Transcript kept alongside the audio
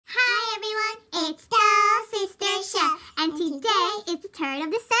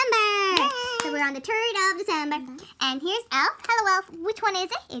we're on the 3rd of December. And here's Elf. Hello, Elf. Which one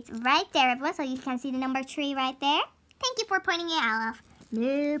is it? It's right there, everyone. So you can see the number 3 right there. Thank you for pointing it out, Elf.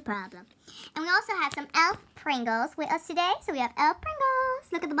 No problem. And we also have some Elf Pringles with us today. So we have Elf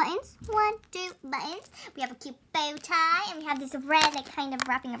Pringles. Look at the buttons. 1, 2 buttons. We have a cute bow tie. And we have this red, like, kind of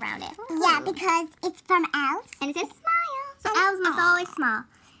wrapping around it. Ooh. Yeah, because it's from elves. And it says smile. So elves must always smile.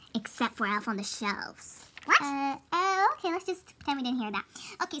 Except for Elf on the Shelves. What? Oh, okay, let's just pretend we didn't hear that.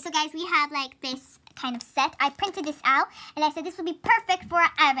 Okay, so guys, we have like this kind of set. I printed this out, and I said this would be perfect for our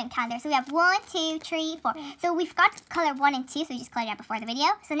advent calendar. So we have 1, 2, 3, 4. So we've got color 1 and 2, so we just colored it out before the video.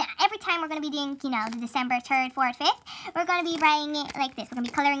 So now every time we're going to be doing, you know, the December 3rd, 4th, 5th, we're going to be writing it like this. We're going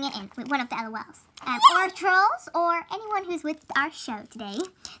to be coloring it in with one of the LOLs. Or trolls, or anyone who's with our show today.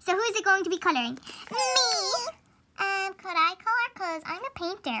 So who is it going to be coloring? Me! Could I color? Because I'm a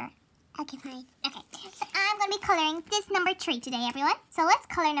painter. Okay, fine. Okay, so I'm going to be coloring this number 3 today, everyone. So let's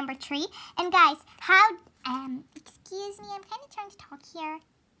color number 3. And guys, how, excuse me, I'm kind of trying to talk here.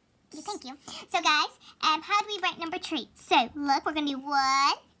 Okay, thank you. So guys, how do we write number 3? So, look, we're going to do 1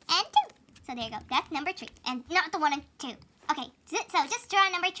 and 2. So there you go, that's number 3. And not the 1 and 2. Okay, so just draw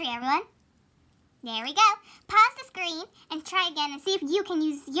number 3, everyone. There we go. Pause the screen and try again and see if you can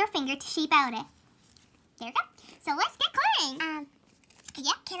use your finger to shape out it. There we go. So let's get coloring.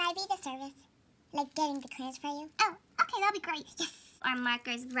 Yeah, can I be the service? Like getting the crayons for you? Oh, okay, that'll be great. Yes, our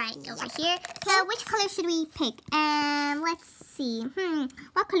marker's right over here. So which color should we pick? Let's see.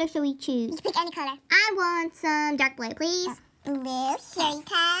 What color should we choose? You pick any color. I want some dark blue, please. Blue, here you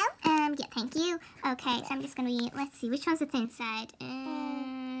go. Yeah, thank you. Okay, so I'm just gonna be, let's see, which one's the thin side?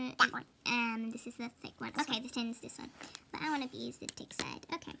 That one. This is the thick one. Okay, the thin is this one. But I want to use the thick side.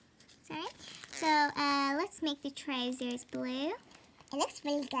 Okay, sorry. So, let's make the trousers blue. It looks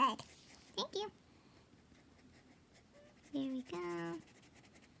really good. Thank you. There we go.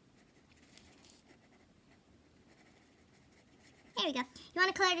 There we go. You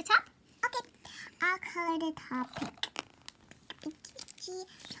want to color the top? Okay. I'll color the top pink.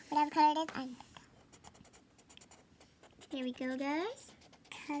 Whatever color it is, There we go, guys.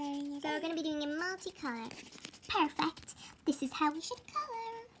 Coloring it. So we're going to be doing a multicolor. Perfect. This is how we should color.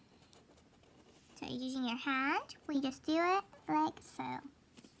 So you're using your hand. We just do it like so.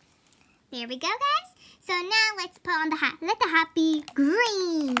 There we go, guys. So now let's put on the hat. Let the hat be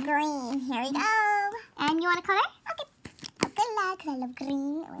green. Green. Here we go. And you want to color? Okay. Good luck, because I love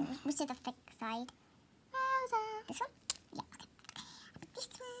green. Which is the thick side? Rosa. This one? Yeah, okay. This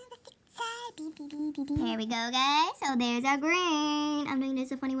one, the thick side. There we go, guys. So there's our green. I'm doing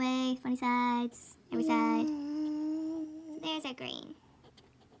this a funny way. Funny sides. Every side. There's our green.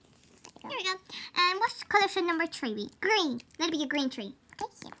 There we go. And what color should number 3 be? Green. Let it be a green tree.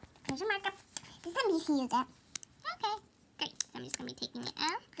 Okay, here. Here's your marker. This time you can use it. Okay, great. So I'm just going to be taking it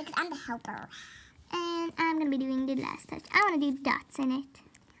out. Because I'm the helper. And I'm going to be doing the last touch. I want to do dots in it.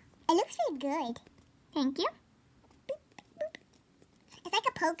 It looks really good. Thank you. Boop, boop. It's like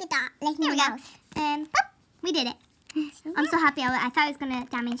a polka dot, like There we my go. mouse. And boop, we did it. I'm so happy. I thought I was going to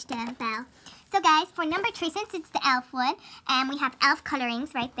damage the bell. So guys, for number 3, since it's the elf one, we have elf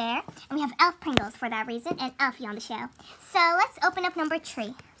colorings right there. And we have elf Pringles for that reason, and Elfie on the show. So let's open up number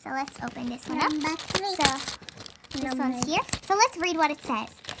 3. So let's open this one up. Number 3. So this one's here. So let's read what it says.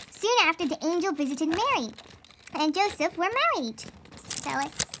 Soon after, the angel visited Mary, and Joseph were married. So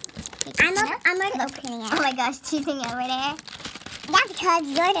let's take this one out. I'm already opening it. Oh my gosh, cheating over there. That's because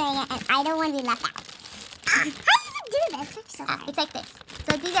you're doing it, and I don't want to be left out. How do you do this? It's so hard. It's like this.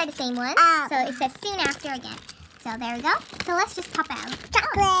 So these are the same ones. Oh. So it says soon after again. So there we go. So let's just pop out.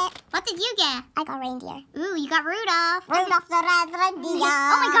 Chocolate. What did you get? I got reindeer. Ooh, you got Rudolph. Rudolph the red-headed. Oh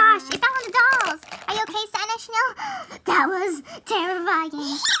my gosh, is that one of the dolls? Are you okay, Santa Chanel? That was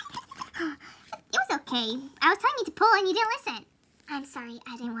terrifying. It was okay. I was telling you to pull and you didn't listen. I'm sorry,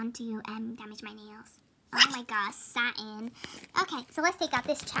 I didn't want to damage my nails. Oh my gosh, satin. Okay, so let's take out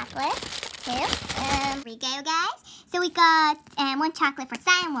this chocolate too. Here we go, guys. So we got 1 chocolate for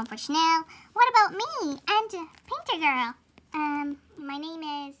Satin, 1 for Chanel. What about me and Painter Girl? My name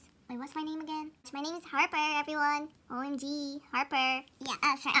is... Wait, what's my name again? My name is Harper, everyone. OMG, Harper.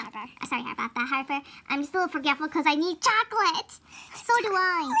 Yeah, sorry, Harper. Sorry about that, Harper. I'm just a little forgetful because I need chocolate. So do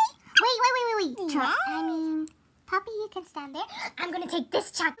I. Wait. Yeah. I mean, Poppy, you can stand there. I'm going to take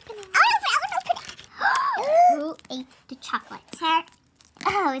this chocolate. Who ate the chocolate?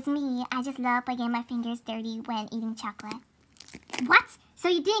 Oh, it's me. I just love getting my fingers dirty when eating chocolate. What? So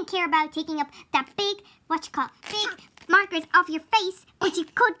you didn't care about taking up that big markers off your face, but you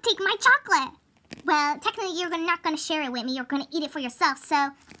could take my chocolate. Well, technically you're not going to share it with me. You're going to eat it for yourself.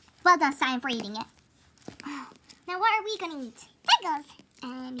 So, well done, Simon, for eating it. Now, what are we going to eat? Pringles.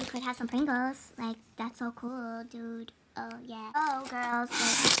 And you could have some Pringles. Like, that's so cool, dude. Oh, yeah. Oh, girls.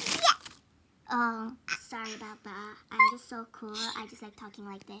 Like, yeah. Oh, sorry about that. I'm just so cool. I just like talking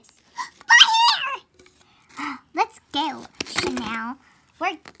like this. Let's go, Chanel.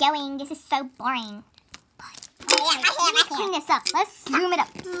 We're going. This is so boring. Let's clean this up. Let's zoom it up.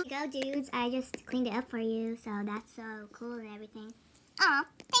 Here you go, dudes. I just cleaned it up for you, so that's so cool and everything. Aw,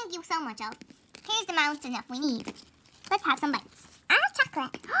 thank you so much, Elf. Here's the amount enough we need. Let's have some bites. I have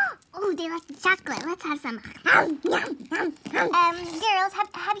chocolate. Oh, they left the chocolate. Let's have some. Girls,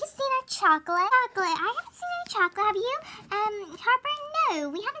 have you seen our chocolate? Chocolate. I haven't seen any chocolate. Have you? Harper, no.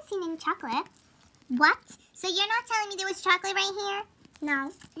 We haven't seen any chocolate. What? So you're not telling me there was chocolate right here?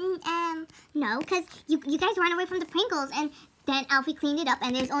 No. No, because you guys ran away from the Pringles, and then Alfie cleaned it up,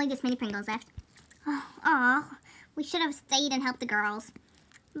 and there's only this many Pringles left. Oh, we should have stayed and helped the girls.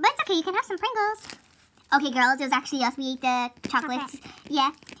 But it's okay, you can have some Pringles. Okay, girls, it was actually us. We ate the chocolates.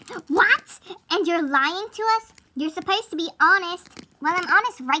 Yeah. What? And you're lying to us? You're supposed to be honest. Well, I'm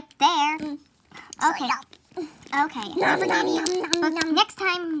honest right there. Okay. Okay. But next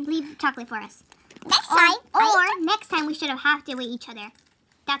time, leave chocolate for us. Next time. Or next time we should have to weigh each other.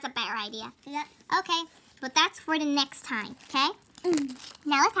 That's a better idea. Yeah. Okay, but that's for the next time, okay?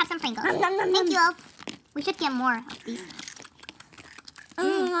 Now let's have some Pringles. Thank you, Elf. We should get more of these.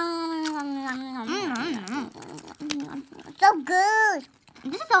 So good.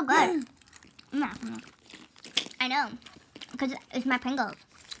 This is so good. I know, because it's my Pringles.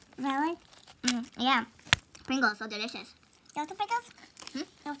 Really? Yeah, Pringles, so delicious. You want some Pringles? You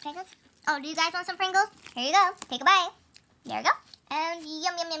want Pringles? Oh, do you guys want some Pringles? Here you go. Take a bite. There you go. And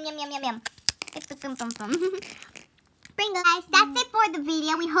yum, yum, yum, yum, yum, yum, yum. Pringles, guys, that's it for the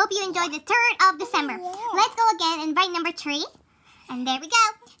video. We hope you enjoyed the 3rd of December. Let's go again and bite number 3. And there we go.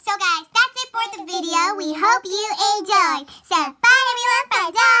 So, guys, that's it for the video. We hope you enjoyed. So, bye, everyone,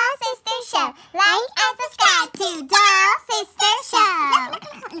 for Doll Sister Show. Like and subscribe to Doll Sister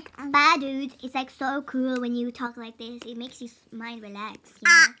Show. Bye, dudes. It's like so cool when you talk like this. It makes your mind relax. You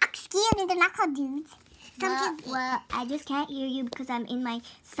know? Excuse me, they're not called dudes. Well, I just can't hear you because I'm in my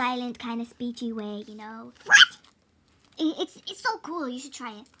silent kind of speechy way, you know. What? It's so cool. You should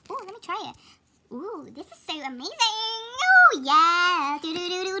try it. Oh, let me try it. Ooh, this is so amazing. Oh, yeah.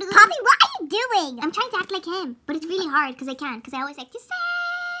 Poppy, what are you doing? I'm trying to act like him, but it's really hard because I can't. Because I always like to say.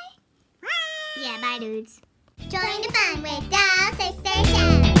 Bye. Yeah, bye, dudes. Join the fun with Doll Sister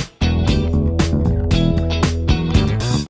Show.